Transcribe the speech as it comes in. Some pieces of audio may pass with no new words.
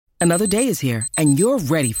Another day is here, and you're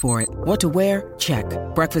ready for it. What to wear? Check.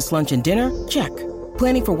 Breakfast, lunch, and dinner? Check.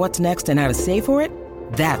 Planning for what's next and how to save for it?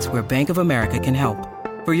 That's where Bank of America can help.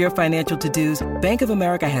 For your financial to-dos, Bank of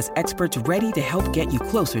America has experts ready to help get you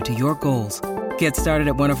closer to your goals. Get started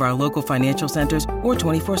at one of our local financial centers or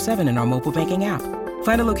 24/7 in our mobile banking app.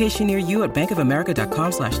 Find a location near you at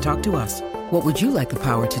bankofamerica.com/talktous. What would you like the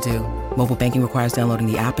power to do? Mobile banking requires downloading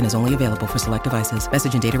the app and is only available for select devices.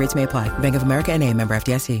 Message and data rates may apply. Bank of America N.A., member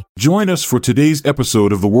FDIC. Join us for today's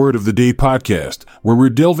episode of the Word of the Day podcast, where we're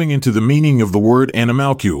delving into the meaning of the word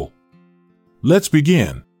Animalcule. Let's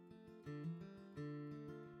begin.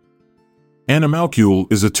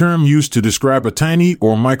 Animalcule is a term used to describe a tiny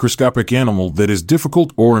or microscopic animal that is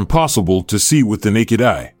difficult or impossible to see with the naked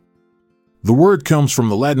eye. The word comes from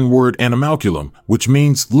the Latin word animalculum, which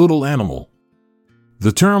means little animal.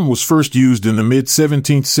 The term was first used in the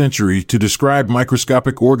mid-17th century to describe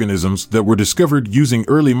microscopic organisms that were discovered using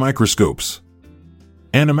early microscopes.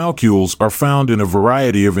 Animalcules are found in a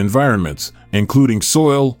variety of environments, including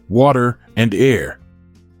soil, water, and air.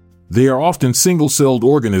 They are often single-celled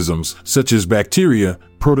organisms, such as bacteria,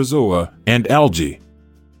 protozoa, and algae.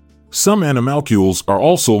 Some animalcules are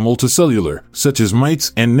also multicellular, such as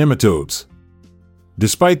mites and nematodes.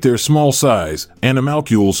 Despite their small size,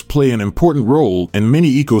 animalcules play an important role in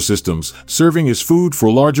many ecosystems, serving as food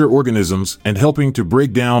for larger organisms and helping to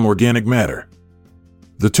break down organic matter.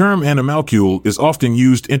 The term animalcule is often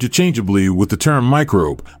used interchangeably with the term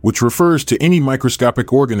microbe, which refers to any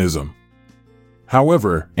microscopic organism.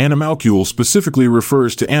 However, animalcule specifically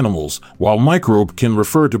refers to animals, while microbe can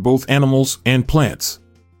refer to both animals and plants.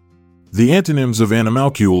 The antonyms of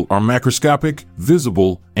animalcule are macroscopic,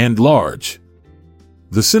 visible, and large.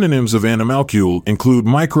 The synonyms of animalcule include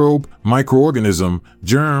microbe, microorganism,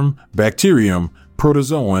 germ, bacterium,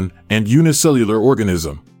 protozoan, and unicellular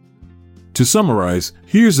organism. To summarize,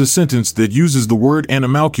 here's a sentence that uses the word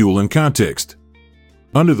animalcule in context.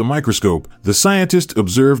 Under the microscope, the scientist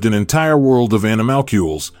observed an entire world of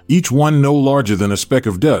animalcules, each one no larger than a speck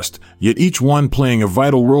of dust, yet each one playing a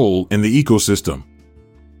vital role in the ecosystem.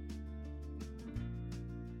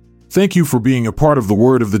 Thank you for being a part of the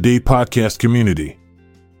Word of the Day podcast community.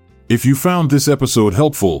 If you found this episode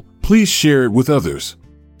helpful, please share it with others.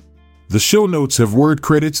 The show notes have word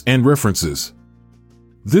credits and references.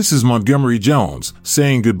 This is Montgomery Jones,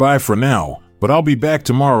 saying goodbye for now, but I'll be back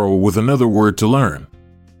tomorrow with another word to learn.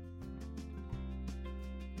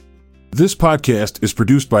 This podcast is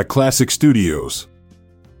produced by Classic Studios.